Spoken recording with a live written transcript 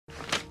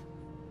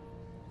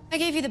I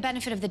gave you the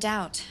benefit of the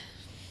doubt,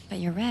 but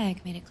your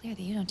reg made it clear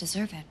that you don't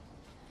deserve it.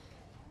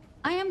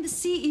 I am the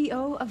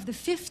CEO of the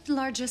 5th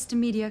largest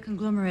media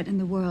conglomerate in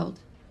the world.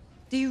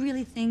 Do you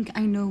really think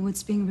I know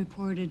what's being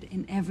reported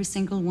in every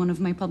single one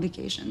of my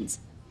publications?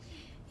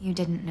 You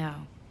didn't know.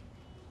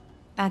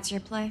 That's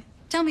your play?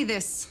 Tell me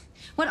this.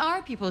 What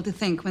are people to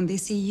think when they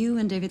see you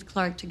and David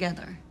Clark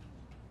together?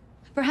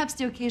 Perhaps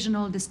the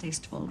occasional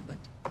distasteful but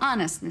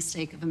honest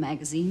mistake of a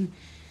magazine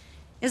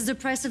is the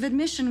price of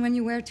admission when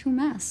you wear 2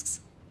 masks.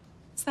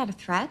 Is that a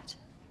threat?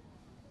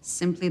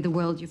 Simply the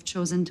world you've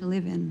chosen to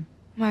live in.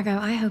 Margaux,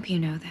 I hope you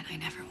know that I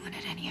never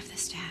wanted any of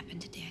this to happen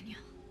to Daniel.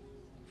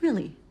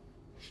 Really?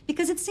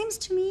 Because it seems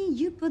to me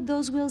you put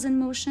those wheels in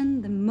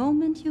motion the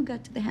moment you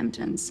got to the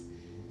Hamptons.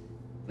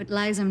 With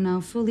lies I'm now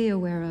fully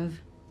aware of.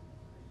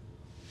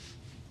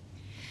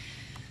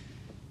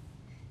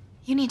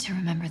 You need to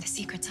remember the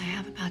secrets I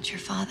have about your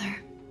father.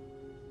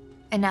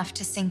 Enough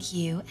to sink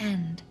you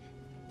and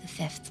the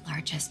 5th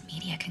largest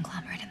media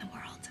conglomerate in the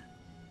world.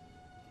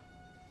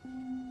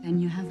 Then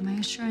you have my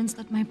assurance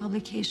that my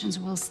publications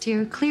will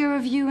steer clear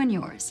of you and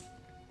yours.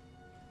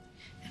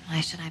 And why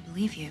should I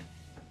believe you?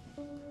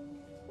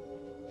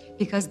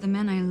 Because the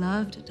man I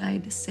loved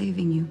died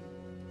saving you.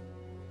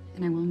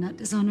 And I will not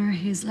dishonor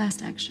his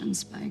last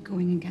actions by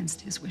going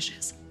against his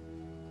wishes.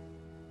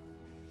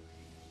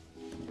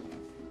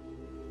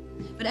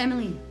 But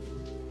Emily,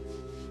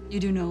 you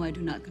do know I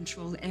do not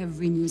control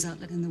every news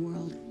outlet in the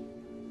world.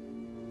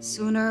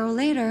 Sooner or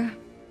later,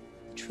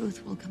 the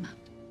truth will come out.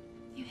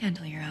 You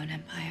handle your own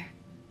empire.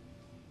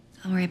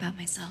 I'll worry about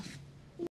myself.